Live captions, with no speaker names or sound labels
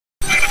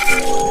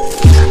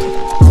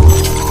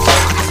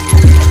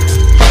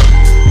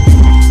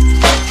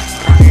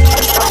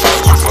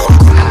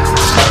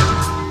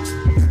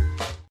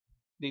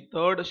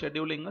third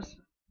scheduling is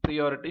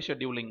priority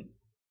scheduling.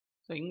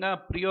 So inga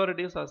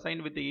priority is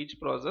assigned with each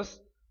process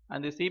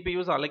and the CPU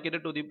is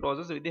allocated to the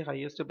process with the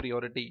highest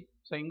priority.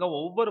 So inga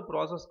ஒவ்வொரு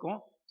ப்ராசஸ்க்கும்,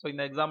 so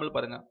இந்த example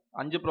பாருங்க,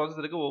 5 process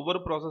இருக்கு, ஒவ்வொரு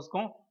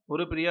ப்ராசஸ்க்கும்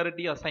ஒரு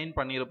priority assign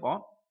பண்ணியிருப்போம்.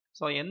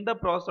 So எந்த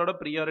ப்ராசஸோட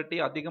priority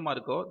அதிகமாக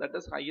இருக்கோ that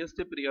is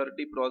highest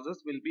priority process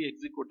will be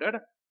executed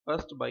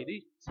first by the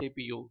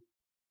CPU.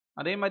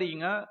 அதே மாதிரி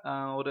இங்க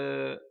ஒரு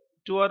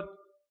 2 or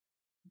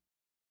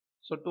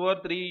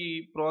 3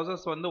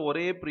 ப்ராசஸ் வந்து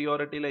ஒரே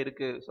ப்ரியாரிட்டியில்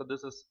இருக்கு. So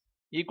this is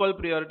equal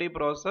priority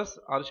process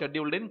R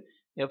scheduled in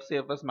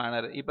FCFS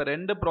manor. இப்போ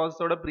ரெண்டு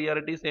ப்ராசஸோட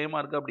ப்ரியாரிட்டி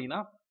சேமாக இருக்குது அப்படின்னா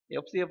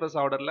FCFS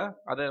ஆர்டரில்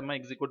அதை நம்ம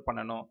எக்ஸிக்யூட்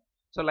பண்ணணும்.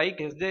 ஸோ லைக்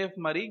SJF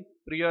மாதிரி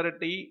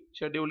priority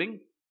scheduling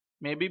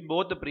maybe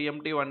both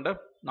pre-emptive and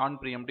நான்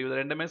ப்ரீஎம்டிவ் இது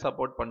ரெண்டுமே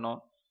சப்போர்ட் பண்ணும்.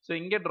 ஸோ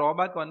இங்கே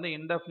ட்ராபேக் வந்து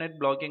இன்டெஃபினைட்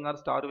பிளாக்கிங்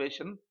ஆர்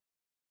ஸ்டார்வேஷன்,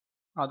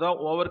 அதை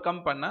ஓவர்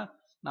கம் பண்ண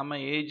நம்ம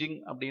ஏஜிங்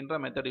அப்படின்ற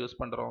மெத்தட் யூஸ்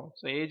பண்ணுறோம்.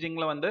 ஸோ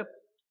ஏஜிங்கில் வந்து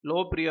லோ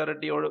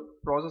ப்ரியாரிட்டியோட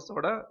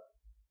ப்ராசஸோட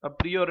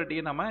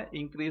ப்ரியாரிட்டியை நம்ம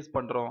இன்க்ரீஸ்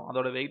பண்ணுறோம்,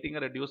 அதோட வெயிட்டிங்கை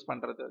ரெடியூஸ்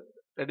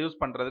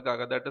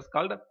பண்ணுறதுக்காக. That is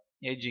called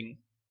ageing.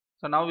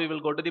 So now we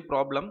will go to the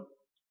problem.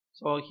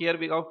 So here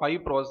we have 5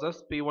 process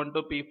P1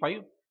 to P5,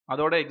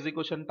 அதோட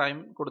எக்ஸிக்யூஷன் டைம்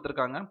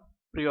கொடுத்துருக்காங்க,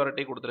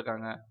 ப்ரியாரிட்டி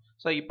கொடுத்துருக்காங்க.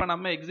 ஸோ இப்போ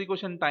நம்ம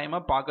எக்ஸிக்யூஷன் டைமை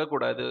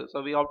பார்க்கக்கூடாது. So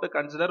we have to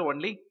consider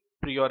only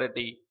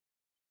priority.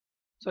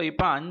 So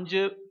இப்போ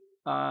 5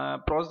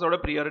 ப்ராசஸோட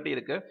priority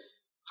இருக்கு.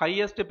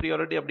 Highest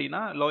priority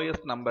அப்படின்னா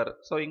லோயஸ்ட் நம்பர்.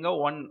 ஸோ இங்கே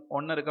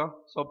 1 இருக்கா.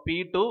 So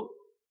P2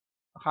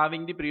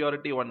 having the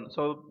priority 1.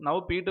 So now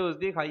P2 is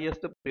the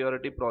highest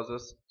priority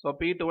process. So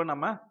P2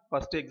 நம்ம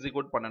first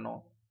execute பண்ணணும்.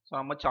 So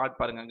நம்ம chart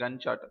பாருங்க, கன்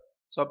chart.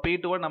 So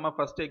P2 நம்ம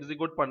first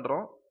execute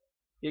பண்ணுறோம்.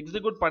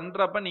 எக்ஸிக்யூட்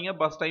பண்ணுறப்ப நீங்கள்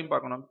பஸ் டைம்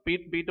பார்க்கணும்.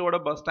 P2ஓட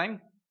பஸ் டைம்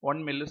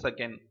 1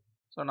 millisecond.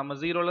 ஸோ நம்ம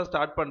 0ல்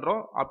ஸ்டார்ட்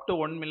பண்ணுறோம், அப் டு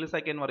 1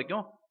 millisecond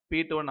வரைக்கும்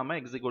P2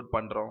 நம்ம எக்ஸிக்யூட்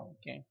பண்ணுறோம்.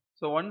 ஓகே.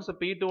 ஸோ ஒன்ஸ்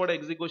P2ஓட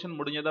எக்ஸிக்யூஷன்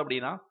முடிஞ்சது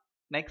அப்படின்னா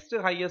நெக்ஸ்ட்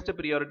ஹையஸ்ட்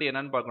ப்ரியாரிட்டி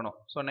என்னன்னு பார்க்கணும்.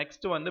 ஸோ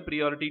நெக்ஸ்ட் வந்து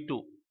ப்ரியாரிட்டி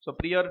 2. ஸோ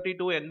ப்ரியாரிட்டி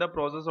 2 எந்த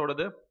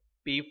ப்ராசஸோடது?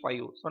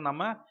 P5. ஸோ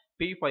நம்ம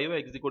P5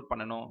 எக்ஸிக்யூட்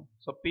பண்ணணும்.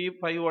 So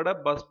P5ஓட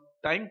bus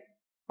time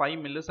 5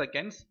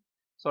 milliseconds.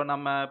 So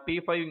நம்ம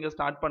P5 இங்கே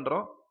ஸ்டார்ட்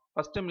பண்ணுறோம்,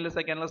 ஃபர்ஸ்ட்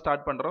மில்லிசெகண்டில்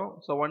ஸ்டார்ட் பண்ணுறோம்.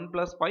 So 1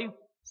 + 5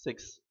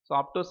 6. So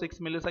up to 6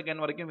 millisecond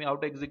வரைக்கும் we have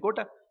to execute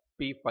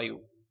P5.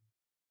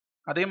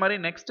 அதே மாதிரி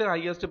நெக்ஸ்ட்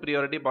ஹையஸ்ட்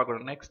ப்ரியாரிட்டி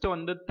பார்க்கணும். நெக்ஸ்ட்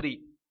வந்து 3.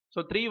 ஸோ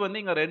 3 வந்து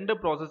இங்கே ரெண்டு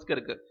ப்ராசஸ்க்கு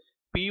இருக்கு.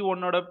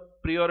 P1ஓட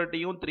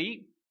ப்ரியாரிட்டியும் 3,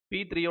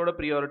 P3ஓட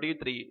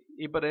ப்ரியாரிட்டியும் 3.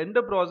 இப்போ ரெண்டு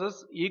ப்ராசஸ்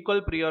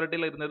ஈக்குவல்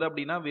ப்ரியாரிட்டியில் இருந்தது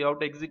அப்படின்னா we have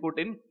to execute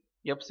in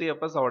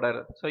FCFS order.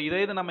 So இதே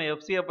இது நம்ம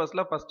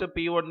FCFSல ஃபர்ஸ்ட்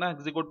P1 தான்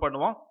எக்ஸிக்யூட்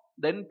பண்ணுவோம்,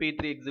 தென்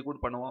P3 எக்ஸிக்யூட்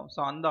பண்ணுவோம். ஸோ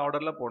அந்த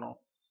ஆர்டரில் போகணும்.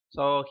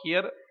 So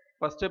here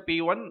first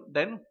P1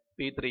 then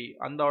P3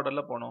 அந்த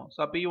ஆர்டரில் போகணும்.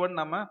 ஸோ P1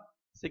 நம்ம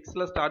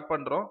 6ல் ஸ்டார்ட்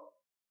பண்ணுறோம்.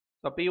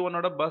 So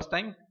P1ஓட bus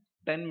time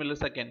 10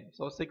 millisecond.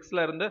 So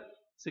 6ல் இருந்து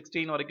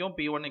 16 வரைக்கும்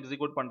P1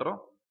 எக்ஸிக்யூட் பண்ணுறோம்.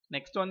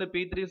 நெக்ஸ்ட் வந்து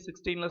P3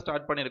 16ல்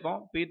ஸ்டார்ட் பண்ணியிருக்கோம்.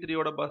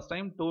 P3ஓட bus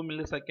time 2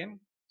 millisecond.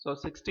 So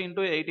 16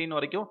 to 18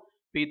 வரைக்கும்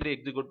P3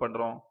 எக்ஸிக்யூட்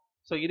பண்ணுறோம்.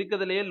 ஸோ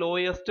இருக்கிறதுலேயே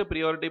லோயஸ்ட்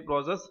ப்ரியாரிட்டி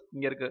ப்ராசஸ்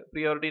இங்கே இருக்குது,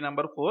 priority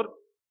number 4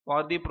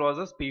 for the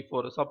process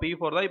P4. So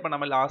P4 தான் இப்போ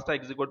நம்ம லாஸ்ட்டாக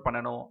எக்ஸிக்யூட்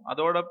பண்ணணும்.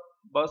 அதோட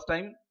bus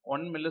time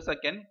 1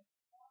 millisecond.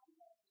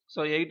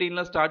 So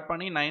 18ல் start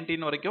பண்ணி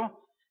 19 வரைக்கும்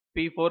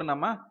P4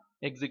 நம்ம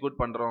எக்ஸிக்யூட்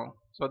பண்ணுறோம்.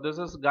 So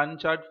this is gun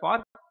chart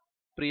for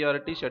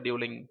priority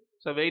scheduling.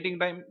 So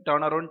waiting time,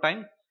 turn around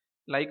time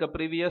like a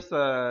previous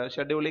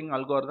scheduling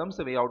algorithms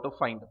we have to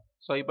find.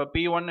 So இப்போ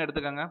P1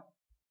 எடுத்துக்கங்க.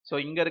 So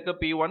இங்கே இருக்க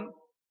P1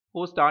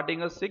 who starting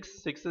is 6,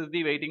 6 is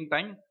the waiting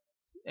time,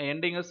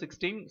 ending is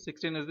 16,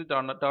 16 is the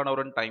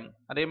turnaround time.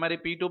 அதே மாதிரி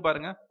P2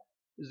 பாருங்க,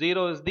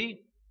 0 is the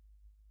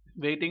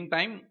waiting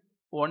time,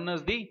 1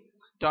 is the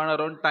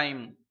turnaround time.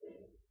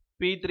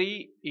 P3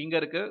 இங்கே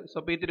இருக்கு.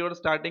 So P3ஓட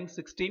starting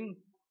 16,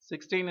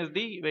 16 is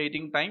the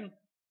waiting time.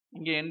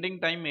 இங்கே ending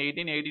time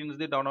 18, 18 is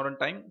the turnaround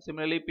time.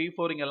 Similarly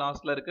P4 இங்கே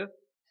லாஸ்ட்ல இருக்கு.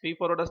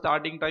 P4ஓட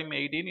starting time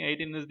 18,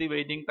 18 is the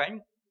waiting time,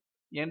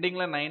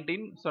 endingல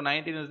 19, so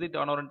 19 is the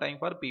turnaround time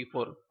for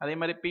P4. அதே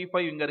மாதிரி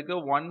P5 இங்க இருக்கு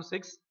 1,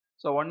 6,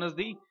 so 1 is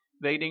the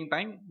waiting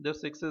time,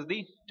 this 6 is the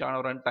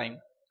turnaround time.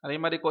 அதே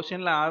மாதிரி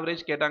questionல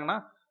average கேட்டாங்கன்னா,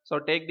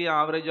 so take the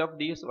average of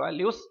these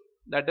values,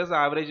 that is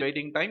average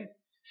waiting time.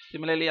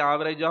 Similarly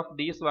average of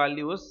these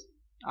values,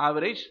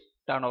 average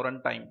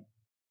turnaround time.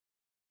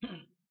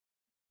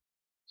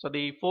 So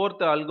the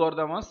fourth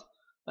algorithm is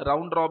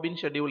round robin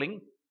scheduling.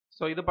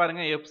 So இது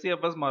பாருங்க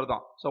FCFS மாதிரி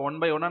தான். So 1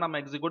 by 1 நம்ம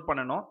execute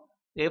பண்ணணும்.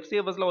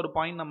 FCFSல ஒரு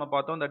point நம்ம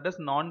பார்த்தோம், that is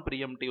நான்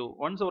ப்ரீஎம்டிவ்.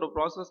 ஒன்ஸ் ஒரு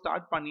ப்ராசஸ்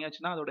ஸ்டார்ட்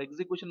பண்ணியாச்சுன்னா அதோட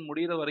எக்ஸிக்யூஷன்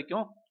முடிகிற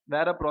வரைக்கும்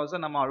வேற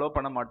ப்ராசஸ் நம்ம அலோவ்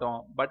பண்ண மாட்டோம்.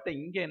 பட்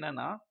இங்கே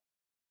என்னன்னா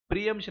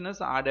ப்ரீஎம்ஷன்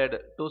இஸ் ஆடட்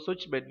டு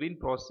சுவிட்ச் பெட்வீன்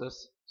ப்ராசஸ்.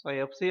 ஸோ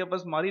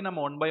FCFS மாதிரி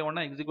நம்ம 1 by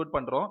 1 எக்ஸிக்யூட்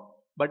பண்ணுறோம்,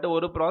 பட்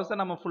ஒரு ப்ராசஸ்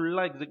நம்ம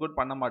ஃபுல்லாக எக்ஸிக்யூட்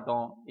பண்ண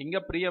மாட்டோம்.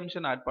 இங்கே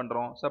ப்ரீஎம்ஷன் ஆட்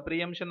பண்ணுறோம். ஸோ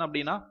ப்ரீஎம்ஷன்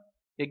அப்படின்னா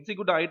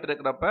எக்ஸிக்யூட் ஆகிட்டு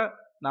இருக்கிறப்ப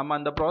நம்ம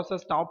அந்த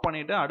ப்ராசஸ் ஸ்டாப்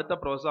பண்ணிட்டு அடுத்த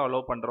ப்ராசஸ்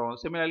அலோவ் பண்ணுறோம்.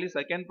 சிமிலர்லி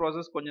செகண்ட்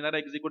ப்ராசஸ் கொஞ்ச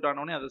நேரம் எக்ஸிக்யூட்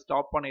ஆனோடனே அதை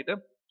ஸ்டாப் பண்ணிட்டு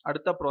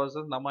அடுத்த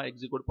ப்ராசஸ் நம்ம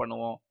எக்ஸிக்யூட்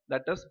பண்ணுவோம்.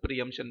 That is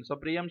pre-emption. So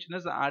pre-emption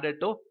is added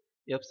to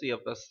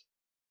FCFS.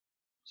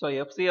 So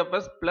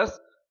FCFS plus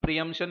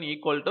pre-emption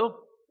equal to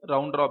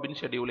round robin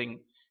scheduling.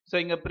 So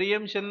இங்கே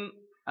ப்ரீஎம்ஷன்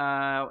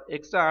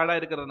எக்ஸ்ட்ரா ஆட்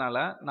ஆகிருக்கிறதுனால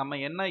நம்ம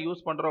என்ன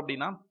யூஸ் பண்ணுறோம்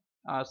அப்படின்னா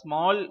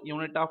small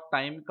unit of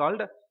time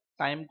called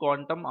time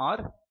quantum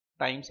R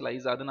time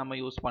slice, அது நம்ம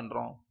use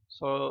பண்ணுறோம்.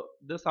 So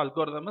this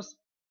algorithm is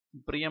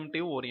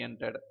preemptive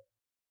oriented.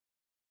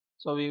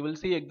 So we will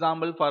see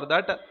example for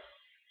that.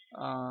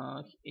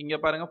 இங்க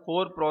பாருங்க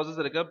 4 process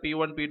இருக்கு,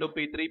 P1 P2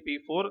 P3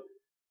 P4.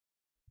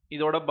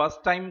 இதோட bus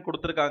time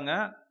கொடுத்திருக்காங்க.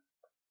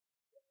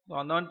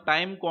 அந்த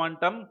time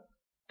quantum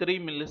 3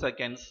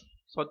 milliseconds.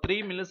 So 3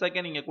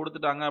 millisecond இங்க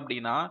கொடுத்துட்டாங்க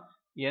அப்படின்னா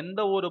எந்த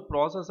ஒரு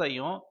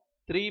ப்ராசஸையும்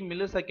 3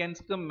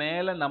 millisecondsக்கு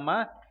மேல நம்ம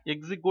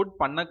எக்ஸிக்யூட்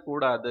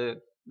பண்ணக்கூடாது.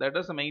 That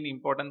is the main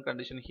important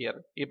condition here.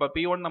 இப்போ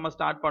P1 நம்ம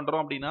ஸ்டார்ட்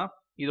பண்றோம் அப்படின்னா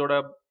இதோட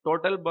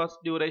டோட்டல் பஸ்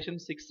டியூரேஷன்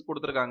 6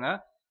 கொடுத்துருக்காங்க,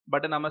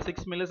 பட் நம்ம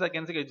 6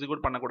 millisecondsக்கு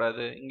எக்ஸிக்யூட்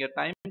பண்ணக்கூடாது. இங்க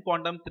டைம்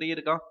குவாண்டம் 3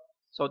 இருக்கா,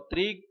 ஸோ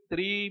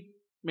 3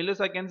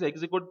 milliseconds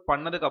எக்ஸிக்யூட்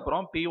பண்ணதுக்கு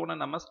அப்புறம் P1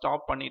 நம்ம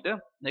ஸ்டாப் பண்ணிட்டு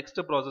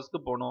நெக்ஸ்ட்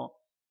ப்ராசஸ்க்கு போகணும்.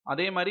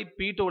 அதே மாதிரி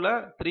P2ல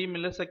 3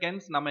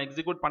 milliseconds நம்ம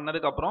எக்ஸிக்யூட்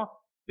பண்ணதுக்கு அப்புறம்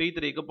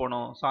P3க்கு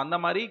போகணும். ஸோ அந்த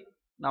மாதிரி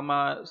நம்ம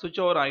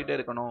சுவிட்ச் ஓவர் ஆகிட்டே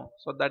இருக்கணும்.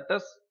 So that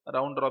is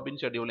round robin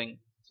scheduling.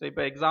 So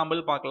இப்போ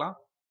எக்ஸாம்பிள் பார்க்கலாம்.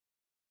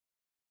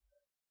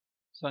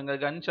 ஸோ இங்கே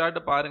கன்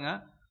சார்ட் பாருங்க.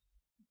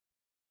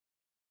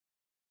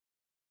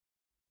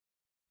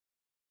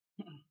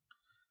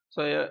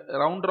 ஸோ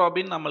ரவுண்ட்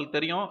ராபின் நம்மளுக்கு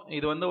தெரியும்,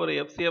 இது வந்து ஒரு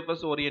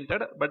FCFS orient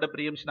but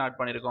pre-emption add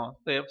பண்ணியிருக்கோம்.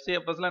 ஸோ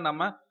FCFSல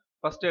நம்ம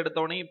ஃபர்ஸ்ட்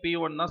எடுத்தோடனே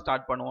P1 தான்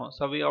ஸ்டார்ட் பண்ணுவோம்.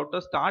 So we have to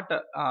start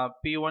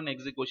P1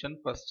 execution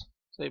first.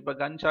 So இப்போ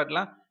கன்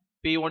சார்ட்ல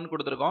P1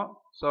 கொடுத்துருக்கோம்.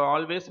 So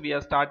always we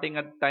are starting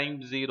at time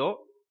 0.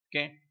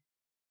 Okay,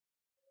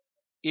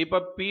 இப்போ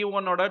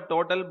P1ஓட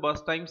டோட்டல்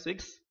பஸ் டைம்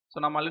 6. ஸோ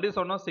நம்ம already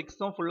சொன்னோம்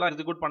 6ம் ஃபுல்லாக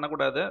எக்ஸிக்யூட்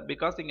பண்ணக்கூடாது,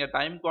 பிகாஸ் இங்கே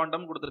டைம்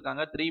குவாண்டம்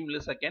கொடுத்துருக்காங்க 3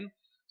 millisecond.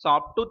 So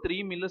up to 3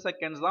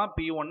 milliseconds தான்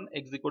P1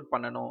 எக்ஸிக்யூட்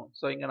பண்ணணும்.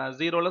 ஸோ இங்கே நான்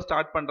 0ல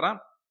ஸ்டார்ட் பண்ணுறேன்.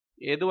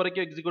 எது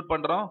வரைக்கும் எக்ஸிக்யூட்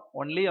பண்ணுறோம்?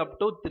 Only up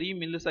to 3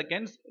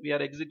 milliseconds we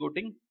are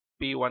executing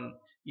P1.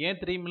 ஏன்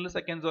 3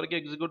 milliseconds வரைக்கும்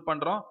எக்ஸிக்யூட்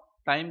பண்ணுறோம்?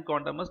 Time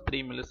quantum is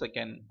 3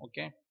 millisecond.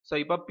 Okay, so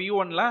இப்போ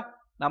P1ல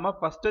நம்ம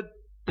ஃபர்ஸ்ட்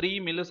 3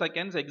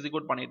 milliseconds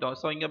எக்ஸிக்யூட் பண்ணிட்டோம்.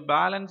 ஸோ இங்கே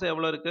பேலன்ஸ்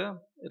எவ்வளோ இருக்கு?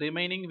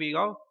 Remaining we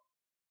have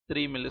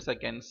 3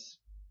 milliseconds.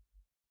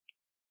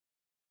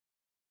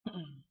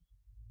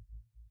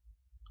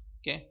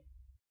 Okay,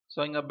 so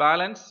இங்கே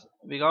balance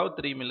we have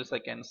 3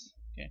 milliseconds.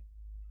 Okay,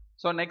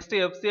 so next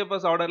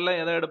FCFS ஆர்டரில்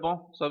எதை எடுப்போம்?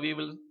 So we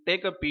will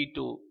take a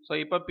P2. So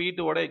இப்போ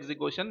P2ஓட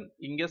எக்ஸிக்யூஷன்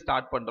இங்கே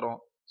ஸ்டார்ட் பண்ணுறோம்.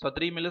 ஸோ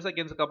 3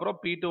 millisecondsக்கு அப்புறம்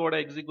P2ஓட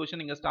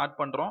எக்ஸிக்யூஷன் இங்கே ஸ்டார்ட்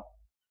பண்ணுறோம்.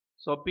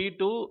 So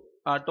P2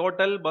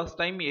 total bus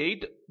time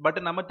 8, but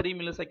நம்ம 3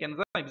 milliseconds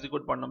தான்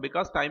எக்ஸிக்யூட் பண்ணணும்,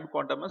 because time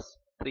quantum is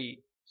 3.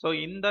 So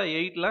இந்த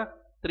 8ல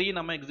 3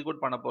 நம்ம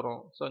எக்ஸிக்யூட் பண்ண போகிறோம்.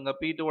 ஸோ இங்கே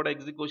P2ஓட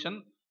எக்ஸிக்யூஷன்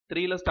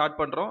 3ல ஸ்டார்ட்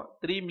பண்ணுறோம்.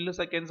 3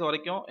 milliseconds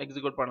வரைக்கும்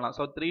எக்ஸிக்யூட் பண்ணலாம்.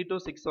 ஸோ 3 to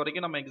 6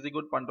 வரைக்கும் நம்ம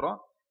எக்ஸிக்யூட் பண்ணுறோம்.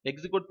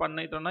 எக்ஸிக்யூட்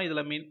பண்ணிட்டோம்னா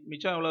இதில்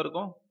மிச்சம் எவ்வளோ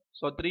இருக்கும்?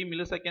 ஸோ 3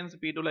 milliseconds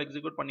P2ல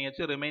எக்ஸிக்யூட்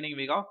பண்ணியாச்சு. Remaining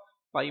we have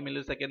 5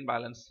 millisecond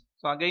balance.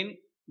 So again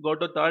go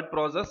to third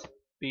process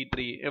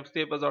P3.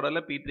 FCFS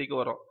ஆர்டரில் P3க்கு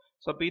வரும்.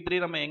 ஸோ P3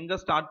 நம்ம எங்கே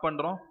ஸ்டார்ட்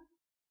பண்ணுறோம்?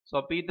 So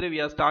P3 we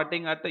are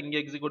starting at இங்கே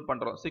எக்ஸிக்யூட்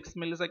பண்ணுறோம். 6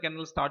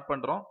 millisecondல ஸ்டார்ட்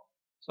பண்ணுறோம்.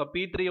 So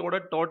P3ஓட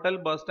total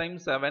bus time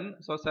 7.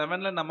 So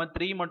 7ல நம்ம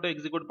 3 மட்டும்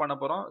எக்ஸிக்யூட் பண்ண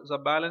போகிறோம். So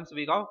balance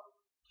we have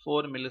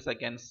 4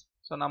 milliseconds.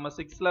 So நம்ம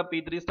 6ல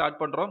P3 ஸ்டார்ட்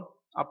பண்ணுறோம்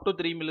அப் டு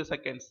 3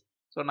 milliseconds.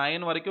 ஸோ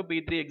 9 வரைக்கும்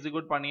P3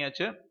 எக்ஸிக்யூட்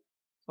பண்ணியாச்சு.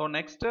 ஸோ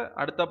நெக்ஸ்ட்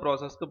அடுத்த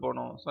ப்ராசஸ்க்கு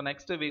போகணும். So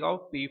next we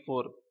have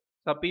P4.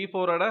 So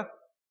P4ஓட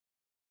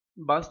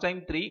bus time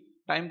 3,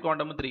 time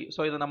quantum 3.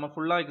 So இதை நம்ம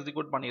ஃபுல்லாக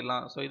எக்ஸிக்யூட்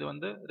பண்ணிடலாம். ஸோ இது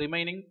வந்து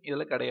ரிமைனிங்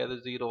இதில் கிடையாது,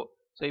 0.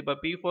 ஸோ இப்போ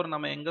P4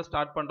 நம்ம எங்கே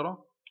ஸ்டார்ட் பண்ணுறோம்?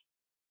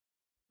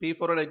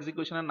 P4ஓட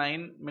எக்ஸிக்யூஷனை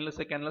 9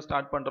 millisecondல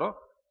ஸ்டார்ட் பண்ணுறோம்.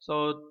 ஸோ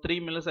 3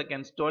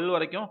 milliseconds 12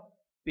 வரைக்கும்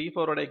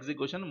P4ஓட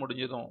எக்ஸிக்யூஷன்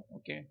முடிஞ்சதும்.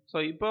 ஓகே, ஸோ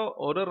இப்போ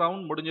ஒரு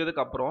ரவுண்ட்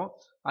முடிஞ்சதுக்கு அப்புறம்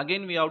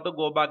again we have to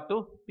go back to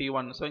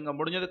P1. So இங்கே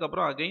முடிஞ்சதுக்கு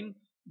அப்புறம் again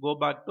go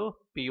back to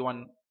P1.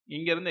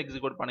 இங்கேருந்து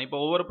எக்ஸிக்யூட் பண்ண இப்போ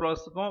ஒவ்வொரு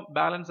ப்ராசஸுக்கும்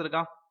பேலன்ஸ்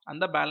இருக்கா,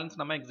 அந்த பேலன்ஸ்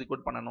நம்ம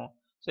எக்ஸிக்யூட் பண்ணணும்.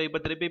 ஸோ இப்போ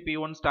திருப்பி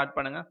P1 ஸ்டார்ட்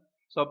பண்ணுங்க.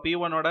 ஸோ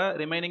P1ஓட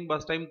ரிமைனிங்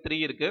பஸ் டைம் 3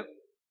 இருக்கு.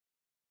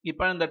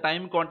 இப்போ இந்த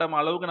டைம் குவாண்டம்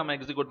அளவுக்கு நம்ம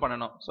எக்ஸிக்யூட்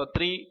பண்ணணும். ஸோ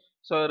 3,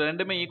 ஸோ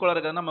ரெண்டுமே ஈக்குவலாக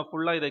இருக்கிறது நம்ம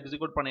ஃபுல்லாக இதை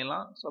எக்ஸிக்யூட்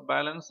பண்ணிடலாம். ஸோ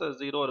பேலன்ஸ்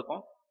 0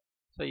 இருக்கும்.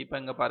 ஸோ இப்போ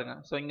இங்கே பாருங்க,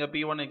 ஸோ இங்கே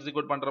P1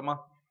 எக்ஸிக்யூட் பண்ணுறோமா?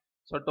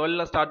 ஸோ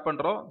 12ல ஸ்டார்ட்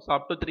பண்ணுறோம். So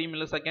up to 3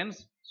 milliseconds.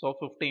 So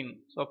 15.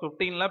 So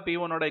 15ல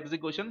P1ஓட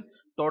execution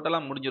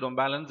டோட்டலாக முடிஞ்சிடும்,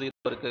 பேலன்ஸ்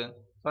 0 இருக்கு.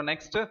 ஸோ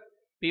நெக்ஸ்ட்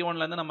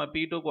P1லேருந்து நம்ம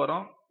P2க்கு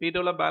வரோம்.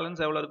 P2ல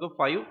பேலன்ஸ் எவ்வளோ இருக்குது?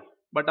 5,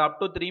 பட் அப்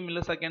டு 3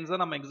 milliseconds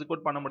தான் நம்ம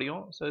எக்ஸிக்யூட் பண்ண முடியும்.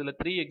 ஸோ இதில்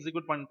 3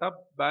 எக்ஸிக்யூட் பண்ணிட்டா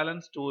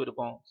பேலன்ஸ் 2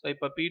 இருக்கும். ஸோ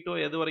இப்போ P2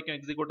 எது வரைக்கும்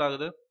எக்ஸிக்யூட்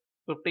ஆகுது?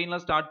 15ல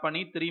ஸ்டார்ட்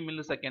பண்ணி 3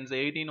 milliseconds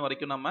 18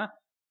 வரைக்கும் நம்ம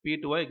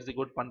P2வை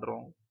எக்ஸிக்யூட்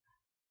பண்ணுறோம்.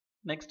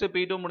 நெக்ஸ்ட்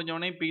P2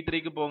 முடிஞ்சோடனே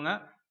P3க்கு போங்க.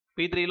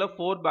 P3ல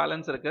 4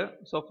 பேலன்ஸ் இருக்கு.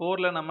 ஸோ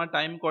 4ல நம்ம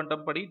டைம்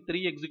குவாண்டம் படி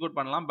 3 எக்ஸிக்யூட்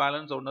பண்ணலாம்,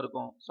 பேலன்ஸ் 1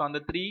 இருக்கும். ஸோ அந்த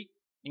 3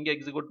 இங்கே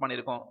எக்ஸிக்யூட்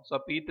பண்ணியிருக்கோம். ஸோ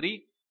P3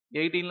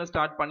 18ல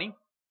ஸ்டார்ட் பண்ணி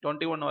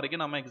 21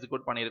 வரைக்கும் நம்ம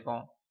எக்ஸிக்யூட்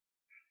பண்ணியிருக்கோம்.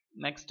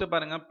 நெக்ஸ்ட்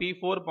பாருங்க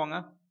P4 போங்க.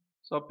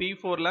 ஸோ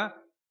P4ல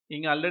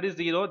இங்கே already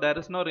 0, there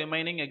is no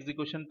remaining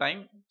execution time.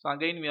 So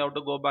again we have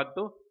to go back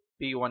to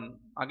P1.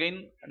 again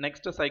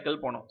next cycle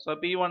போகணும். ஸோ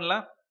P1ல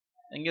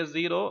இங்கே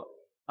 0,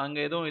 அங்க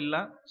எதுவும் இல்ல.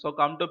 So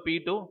come to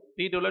P2.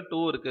 P2ல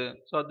 2 இருக்கு.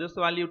 So this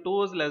value 2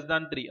 is less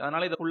than 3.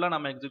 அதனால இதை ஃபுல்லா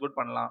நம்ம எக்ஸிக்யூட்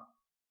பண்ணலாம்.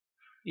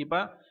 இப்போ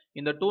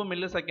இந்த 2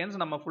 milliseconds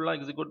நம்ம ஃபுல்லா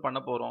எக்ஸிக்யூட் பண்ண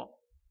போறோம்.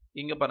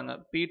 இங்க பாருங்க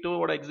P2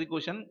 ஓட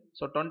எக்ஸிக்யூஷன்.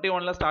 ஸோ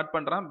 21ல ஸ்டார்ட்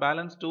பண்றேன்.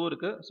 பேலன்ஸ் 2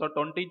 இருக்கு. ஸோ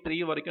 23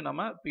 வரைக்கும்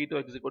நம்ம P2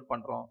 எக்ஸிக்யூட்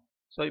பண்றோம்.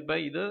 ஸோ இப்போ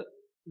இது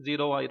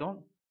 0 ஆயிரும்.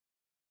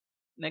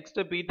 நெக்ஸ்ட்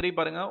P3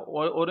 பாருங்க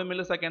 1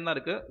 மில்லிசெகண்ட் தான்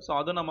இருக்கு. ஸோ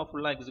அது நம்ம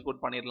ஃபுல்லா எக்ஸிக்யூட்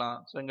பண்ணிடலாம்.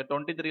 ஸோ இங்க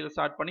 23ல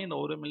ஸ்டார்ட் பண்ணி இந்த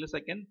 1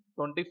 மில்லிசெகண்ட்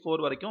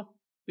 24 வரைக்கும்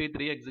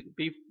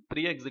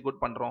P3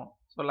 எக்ஸிக்யூட் பண்றோம்.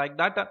 So like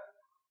that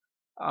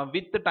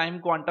with time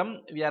quantum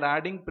we are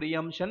adding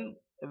preemption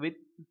with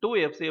 2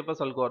 FCFS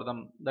algorithm,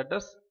 that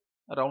is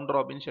round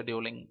robin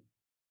scheduling.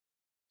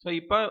 So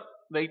இப்போ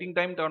வெயிட்டிங்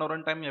டைம்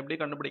டர்ன் டைம் எப்படி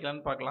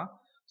கண்டுபிடிக்கலாம்னு பார்க்கலாம்.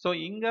 ஸோ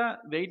இங்க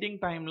வெயிட்டிங்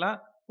டைம்ல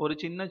ஒரு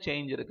சின்ன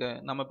சேஞ்ச் இருக்கு.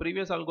 நம்ம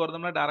ப்ரீவியஸ்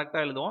அல்கோரிதம்ல டைரக்டா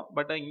எழுதுவோம்.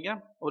 பட் இங்க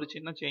ஒரு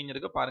சின்ன சேஞ்ச்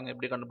இருக்கு. பாருங்க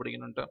எப்படி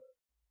கண்டுபிடிக்கணும்ட்டு.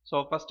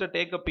 So first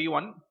take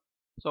P1.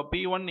 So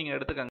P1 நீங்க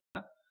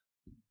எடுத்துக்கங்க.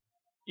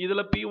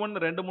 இதுல P1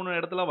 2-3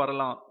 இடத்துல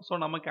வரலாம்.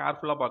 ஸோ நம்ம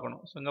கேர்ஃபுல்லா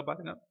பார்க்கணும். ஸோ இங்க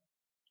பாருங்க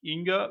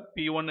இங்க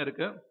P1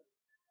 இருக்கு,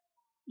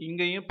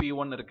 இங்கேயும்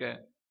P1 இருக்கு.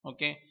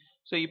 ஓகே.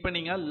 ஸோ இப்போ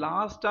நீங்க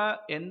லாஸ்டா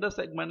எந்த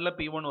செக்மெண்ட்ல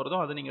P1 வருதோ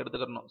அதை நீங்க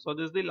எடுத்துக்கணும். So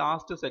this the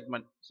last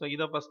segment. So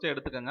இதை ஃபர்ஸ்ட்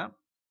எடுத்துக்கங்க.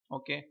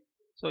 ஓகே.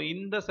 ஸோ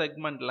இந்த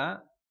செக்மெண்ட்ல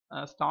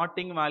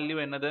ஸ்டார்டிங் வேல்யூ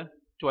என்னது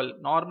 12.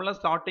 நார்மலா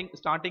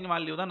ஸ்டார்டிங்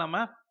வேல்யூ தான்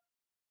நம்ம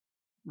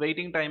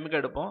வெயிட்டிங் டைமுக்கு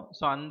எடுப்போம்.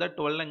 ஸோ அந்த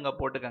 12 இங்க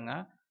போட்டுக்கங்க.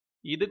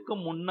 இதுக்கு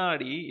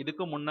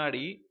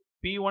முன்னாடி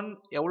P1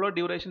 எவ்வளோ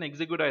டியூரேஷன்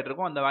எக்ஸிக்யூட் ஆகிட்டு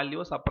இருக்கோ அந்த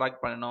வேல்யூவை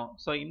சப்ராக்ட் பண்ணணும்.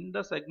 ஸோ இந்த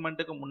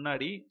செக்மெண்ட்டுக்கு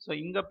முன்னாடி ஸோ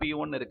இங்கே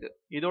P1 இருக்கு.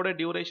 இதோட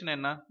டியூரேஷன்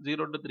என்ன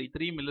 0 to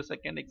 3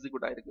 மில்லிசெகண்ட்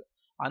எக்ஸிக்யூட் ஆயிருக்கு.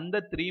 அந்த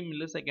 3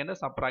 மில்லிசெகண்டை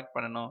சப்ராக்ட்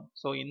பண்ணணும்.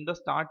 ஸோ இந்த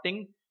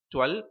ஸ்டார்டிங்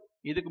 12,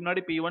 இதுக்கு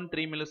முன்னாடி P1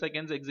 3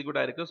 மில்லிசெகண்ட்ஸ் எக்ஸிக்யூட்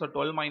ஆயிருக்கு. So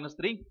 12 minus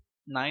 3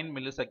 9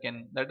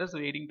 மில்லிசெகண்ட். That is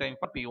waiting time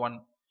for P1.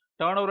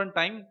 Turn over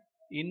time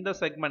இந்த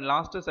செக்மெண்ட்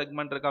லாஸ்ட்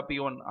செக்மெண்ட் இருக்கா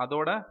P1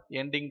 அதோட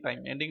எண்டிங்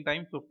டைம்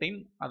 15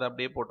 அதை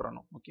அப்படியே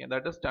போட்டுறணும். Okay.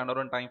 That is turn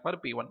over time for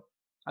P1.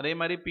 அதே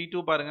மாதிரி P2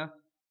 பாருங்க.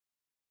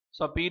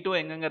 ஸோ P2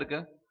 எங்கெங்க இருக்கு?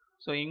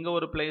 ஸோ இங்க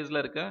ஒரு பிளேஸ்ல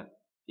இருக்கு,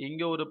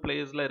 இங்க ஒரு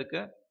பிளேஸ்ல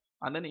இருக்கு,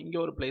 அண்ட் தென் இங்க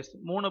ஒரு பிளேஸ்.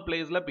 3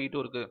 பிளேஸ்ல P2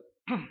 இருக்கு.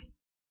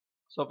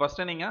 ஸோ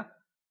ஃபர்ஸ்ட் நீங்க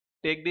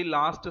take the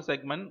last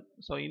segment.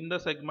 So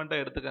இந்த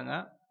செக்மெண்ட்டை எடுத்துக்கங்க.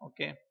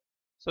 ஓகே.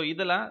 ஸோ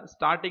இதுல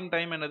ஸ்டார்டிங்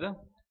டைம் என்னது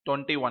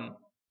 21.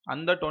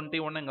 அந்த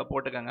 21 இங்க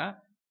போட்டுக்கங்க.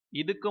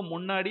 இதுக்கு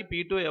முன்னாடி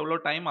P2 எவ்வளோ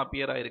டைம்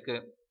அப்பியர் ஆயிருக்கு?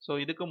 ஸோ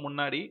இதுக்கு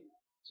முன்னாடி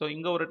ஸோ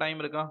இங்க ஒரு டைம்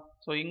இருக்கா?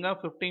 ஸோ இங்க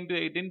 15 to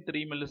 18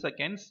 3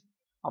 மில்லிசெகண்ட்ஸ்,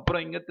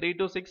 அப்புறம் இங்க 3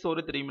 to 6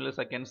 ஒரு 3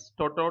 மில்லிசெகண்ட்ஸ்.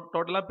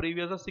 டோட்டலா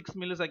ப்ரீவியஸா 6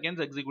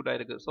 மில்லிசெகண்ட்ஸ் எக்ஸிக்யூட்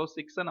ஆயிருக்கு. ஸோ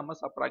 6 நம்ம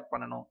சப்ராக்ட்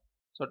பண்ணணும்.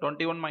 So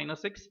 21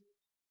 minus 6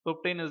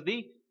 15 is the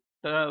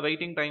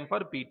waiting time for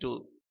P2.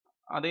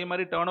 அதே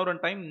மாதிரி டர்ன்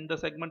ஓவர் டைம் இந்த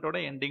செக்மெண்டோட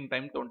ending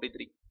time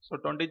 23. So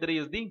 23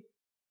 is the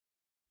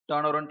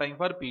turn over time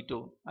for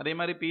P2. அதே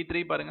மாதிரி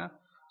P3 பாருங்க.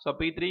 ஸோ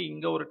P3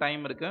 இங்க ஒரு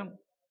டைம் இருக்கு,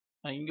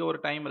 இங்க ஒரு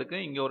டைம் இருக்கு,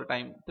 இங்க ஒரு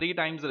டைம் 3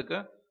 டைம்ஸ் இருக்கு.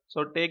 So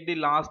take the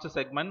last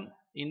segment.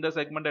 இந்த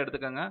செக்மெண்ட்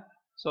எடுத்துக்கங்க.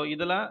 ஸோ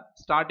இதுல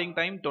ஸ்டார்டிங்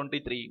டைம்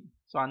 23.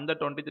 ஸோ அந்த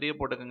 23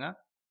 போட்டுக்கங்க.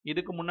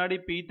 இதுக்கு முன்னாடி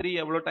P3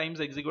 எவ்வளோ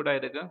டைம்ஸ் எக்ஸிக்யூட்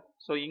ஆயிருக்கு?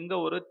 ஸோ இங்க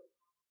ஒரு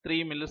 3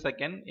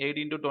 மில்லிசெகண்ட் 8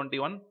 into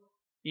 21,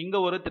 இங்க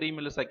ஒரு 3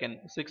 மில்லிசெகண்ட்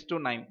 6 to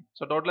 9.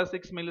 ஸோ டோட்டலா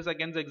 6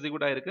 மில்லிசெகண்ட்ஸ்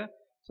எக்ஸிக்யூட் ஆயிருக்கு.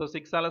 ஸோ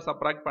 6ஆல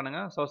சப்ராக்ட்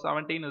பண்ணுங்க. So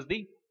 17 is the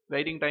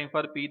waiting time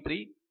for P3.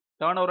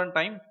 turn over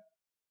time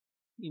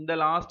இந்த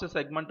last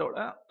செக்மெண்டோட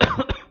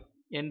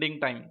ending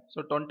time. So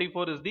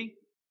 24 is the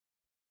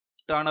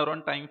turn over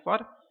time for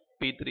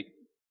P3.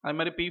 அதே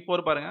மாதிரி P4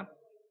 பாருங்க.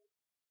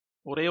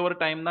 ஒரே ஒரு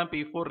டைம் தான்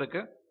P4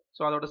 இருக்கு.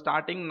 ஸோ அதோட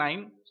starting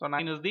 9. So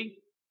 9 is the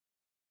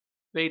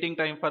waiting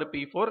time for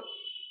P4.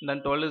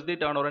 then 12 is the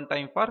turn over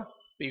time for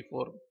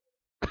P4.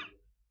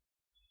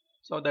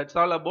 So that's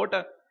all about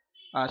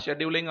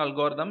scheduling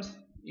algorithms.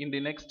 In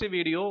the next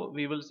video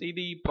we will see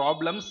the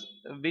problems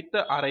with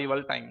the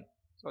arrival time.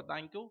 So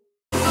thank you.